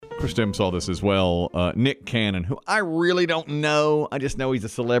Chris Tim saw this as well. Nick Cannon, who I really don't know. I just know he's a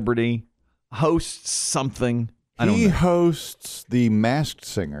celebrity. Hosts something. He hosts The Masked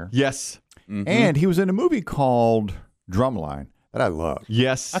Singer. Yes. Mm-hmm. And he was in a movie called Drumline that I love.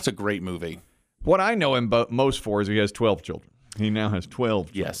 Yes. That's a great movie. What I know him most for is he has 12 children. He now has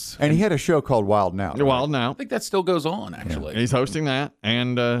 12 children. Yes. And he had a show called Wild Now. Right? Wild Now. I think that still goes on, actually. Yeah. He's hosting that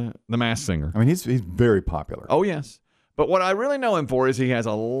and The Masked Singer. I mean, he's very popular. Oh, yes. But what I really know him for is he has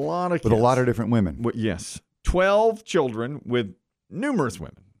a lot of kids. With a lot of different women. Yes. 12 children with numerous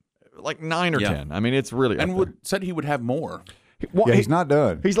women. Like 9 or 10. I mean, it's really and said he would have more. He's not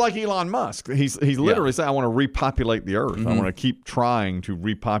done. He's like Elon Musk. He's literally saying, I want to repopulate the earth. I want to keep trying to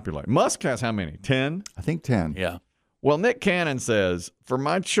repopulate. Musk has how many? 10? I think 10. Yeah. Well, Nick Cannon says, for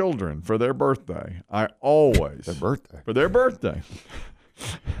my children, for their birthday, I always... For their birthday.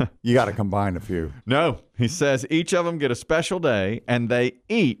 You got to combine a few. No. He says each of them get a special day, and they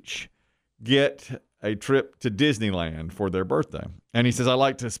each get a trip to Disneyland for their birthday. And he says, I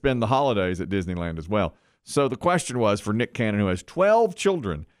like to spend the holidays at Disneyland as well. So the question was for Nick Cannon, who has 12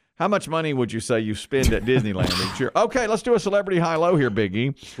 children, how much money would you say you spend at Disneyland each year? Okay, let's do a celebrity high-low here,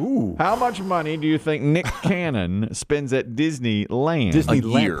 Biggie. Ooh. How much money do you think Nick Cannon spends at Disneyland?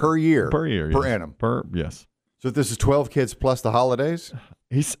 Disneyland per year. Per year, Per yes. annum. Yes. So if this is 12 kids plus the holidays?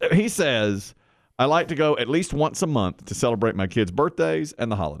 He says, I like to go at least once a month to celebrate my kids' birthdays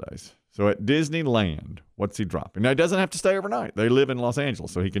and the holidays. So at Disneyland, what's he dropping? Now, he doesn't have to stay overnight. They live in Los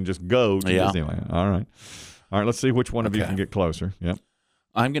Angeles, so he can just go to Disneyland. All right, let's see which one of you can get closer. Yep.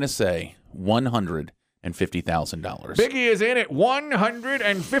 I'm going to say $150,000. Biggie is in at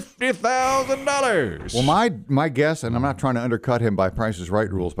 $150,000. Well, my guess, and I'm not trying to undercut him by Price is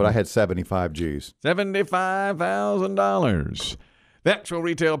Right rules, but I had 75 G's. $75,000. The actual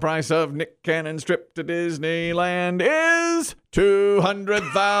retail price of Nick Cannon's trip to Disneyland is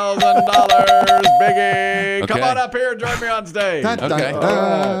 $200,000. Biggie, come on up here and join me on stage.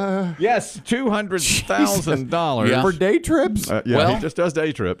 Yes, $200,000 for day trips. He just does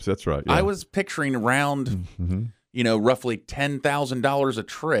day trips. That's right. Yeah. I was picturing around, roughly $10,000 a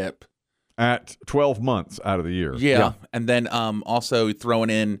trip at 12 months out of the year. Yeah. And then also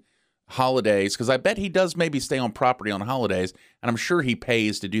throwing in holidays, because I bet he does maybe stay on property on holidays, and I'm sure he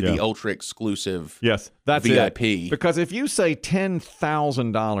pays to do the ultra exclusive that's VIP. It. Because if you say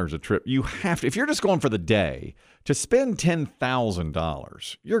 $10,000 a trip, you have to, if you're just going for the day, to spend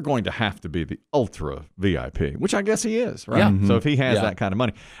 $10,000, you're going to have to be the ultra VIP, which I guess he is, right? Yeah. So if he has that kind of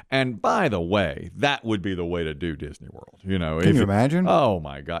money. And by the way, that would be the way to do Disney World. You know, Can you imagine? Oh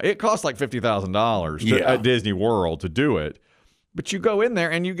my God. It costs like $50,000 at Disney World to do it. But you go in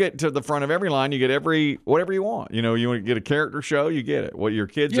there and you get to the front of every line. You get whatever you want. You know, you want to get a character show, you get it. What your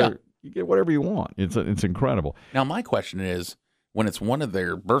kids are, you get whatever you want. It's incredible. Now, my question is, when it's one of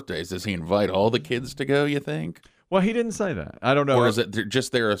their birthdays, does he invite all the kids to go, you think? Well, he didn't say that. I don't know. Or is it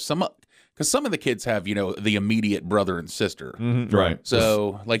just there are some, because some of the kids have, the immediate brother and sister. Mm-hmm, right.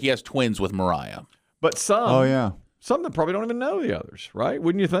 So, like he has twins with Mariah. But some. Oh, yeah. Some that probably don't even know the others, right?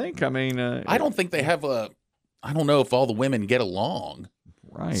 Wouldn't you think? I mean. I don't think they have I don't know if all the women get along.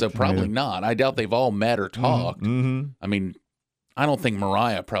 Right. So probably not. I doubt they've all met or talked. Mm-hmm. I mean, I don't think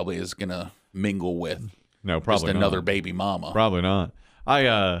Mariah probably is going to mingle with probably just another baby mama. Probably not.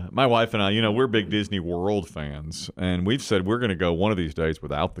 My wife and I, we're big Disney World fans, and we've said we're going to go one of these days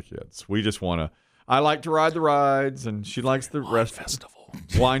without the kids. We just want to. I like to ride the rides, and she likes the rest.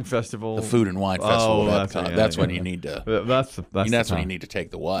 Wine festival. The food and wine festival. That's when you need to. That's when you need to take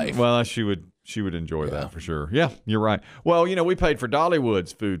the wife. Well, she would enjoy that for sure. Yeah, you're right. Well, we paid for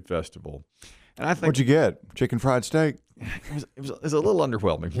Dollywood's food festival, and I think what'd you get? Chicken fried steak. It was a little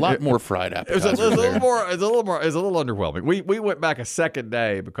underwhelming. A lot more fried appetizers. It was a little underwhelming. We went back a second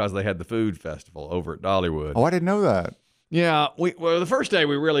day because they had the food festival over at Dollywood. Oh, I didn't know that. Yeah, the first day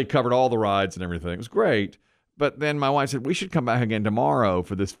we really covered all the rides and everything. It was great. But then my wife said, we should come back again tomorrow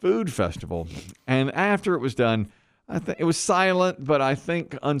for this food festival. And after it was done, I think it was silent, but I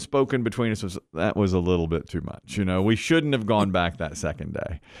think unspoken between us was a little bit too much. We shouldn't have gone back that second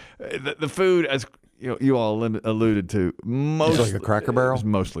day. The food, as you all alluded to, mostly like a Cracker Barrel. It was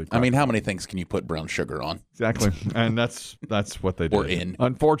mostly. I mean, how many things can you put brown sugar on? Exactly, and that's what they did. Or in.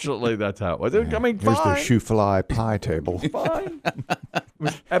 Unfortunately, that's how it was. I mean, here's fine. the shoe fly pie table. Fine. It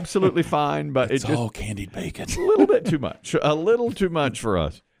was absolutely fine, but it's just all candied bacon. A little bit too much. A little too much for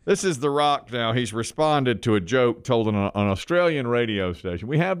us. This is The Rock now. He's responded to a joke told on an Australian radio station.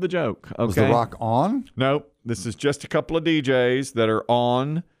 We have the joke. Okay? Was The Rock on? Nope. This is just a couple of DJs that are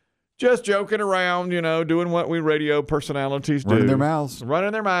on Just joking around, doing what we radio personalities do. Running their mouths.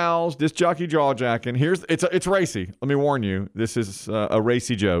 Running their mouths, disc jockey jaw jacking. It's racy. Let me warn you. This is a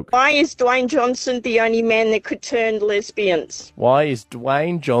racy joke. Why is Dwayne Johnson the only man that could turn lesbians? Why is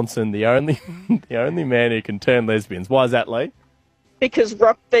Dwayne Johnson the only man who can turn lesbians? Why is that, Lee? Because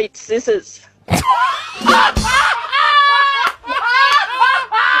rock beats scissors.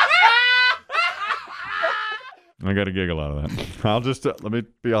 I got a giggle out of that. I'll just let me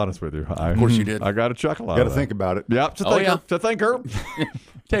be honest with you. Of course you did. I got a chuckle out Got of to that. think about it. Yep, to think her.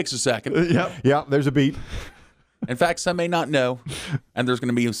 Takes a second. Yep. Yeah, there's a beat, In fact, some may not know, and there's going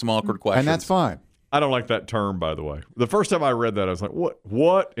to be some awkward questions. and that's fine. I don't like that term, by the way. The first time I read that, I was like,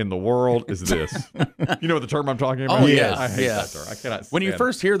 "What in the world is this?" You know what the term I'm talking about? Oh, yes. I hate Yes. that term. I cannot. When you stand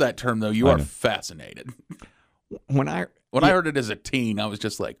first hear that term, though, you I are know. fascinated. it. When I When I heard it as a teen, I was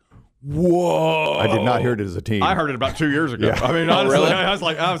just like, whoa. I did not hear it as a teen. I heard it about 2 years ago. Yeah. I mean, honestly, really? I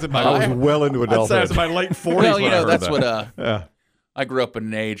was in my. I was well into I'd say I adulthood. was in my late 40s. Well, when I heard that's that. what Yeah. I grew up in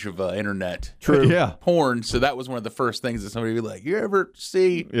an age of internet True. Yeah. porn, so that was one of the first things that somebody would be like, you ever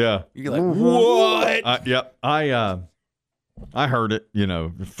see? Yeah. You're like, what? Yep. I heard it,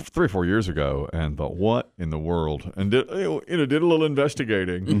 3 or 4 years ago, and thought, "What in the world?" And did a little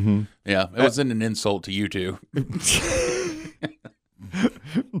investigating. Mm-hmm. Yeah, it wasn't an insult to you two.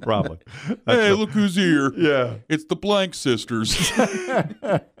 Probably. Hey, look who's here. Yeah. It's the Blank Sisters.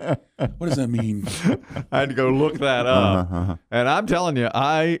 What does that mean? I had to go look that up, and I'm telling you,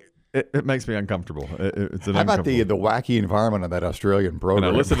 it makes me uncomfortable. It's an How about the uncomfortable. wacky environment of that Australian Now,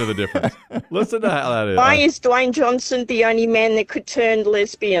 program? listen to the difference. Listen to how that is. Why is Dwayne Johnson the only man that could turn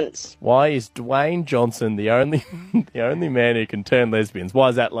lesbians? Why is Dwayne Johnson the only man who can turn lesbians? Why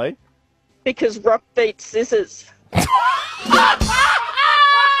is that, Lee? Because rock beats scissors.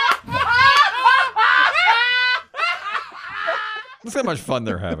 Look how much fun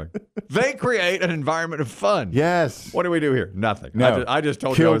they're having. They create an environment of fun. Yes. What do we do here? Nothing. No. I just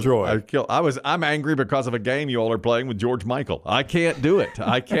told Killjoy. you. I'm angry because of a game you all are playing with George Michael. I can't do it.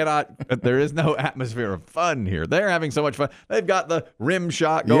 I cannot. There is no atmosphere of fun here. They're having so much fun. They've got the rim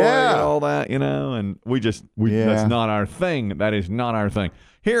shot going Yeah. and all that, and Yeah. that's not our thing. That is not our thing.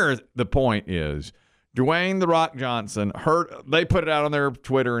 Here, the point is, Dwayne "The Rock" Johnson they put it out on their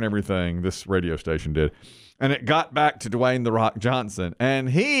Twitter and everything. This radio station did. And it got back to Dwayne "The Rock" Johnson, and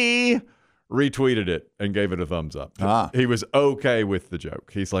he retweeted it and gave it a thumbs up. He was okay with the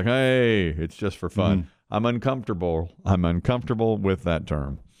joke. He's like, "Hey, it's just for fun." I'm uncomfortable. I'm uncomfortable with that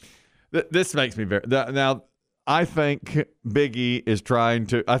term. This makes me very. Now, I think Biggie is trying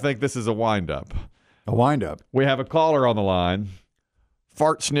to. I think this is a wind-up. A wind-up. We have a caller on the line.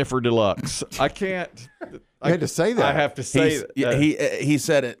 Fart Sniffer Deluxe. I can't. You had to say that. I have to say that. He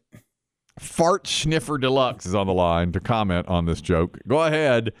said it. Fart Sniffer Deluxe is on the line to comment on this joke. Go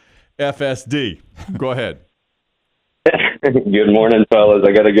ahead, FSD. Go ahead. Good morning, fellas.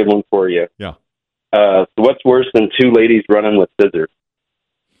 I got a good one for you. Yeah. So what's worse than two ladies running with scissors?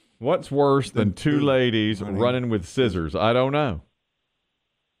 What's worse than two ladies running with scissors? I don't know.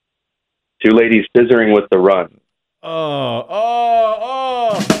 Two ladies scissoring with the run.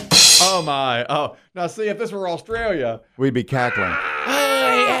 Oh my. Oh, now see, if this were Australia, We'd be cackling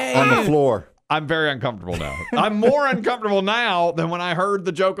on the floor. I'm very uncomfortable now. I'm more uncomfortable now than when I heard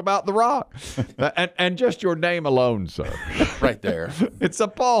the joke about The Rock. And just your name alone, sir. Right there. It's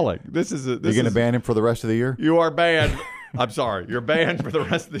appalling. This is You're going to ban him for the rest of the year? You are banned. I'm sorry. You're banned for the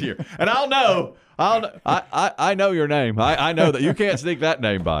rest of the year. And I'll know. I know your name. I know that you can't sneak that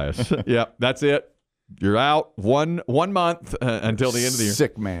name by us. Yep, that's it. You're out one month until the end of the year.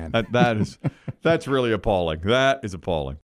 Sick man. That's really appalling. That is appalling.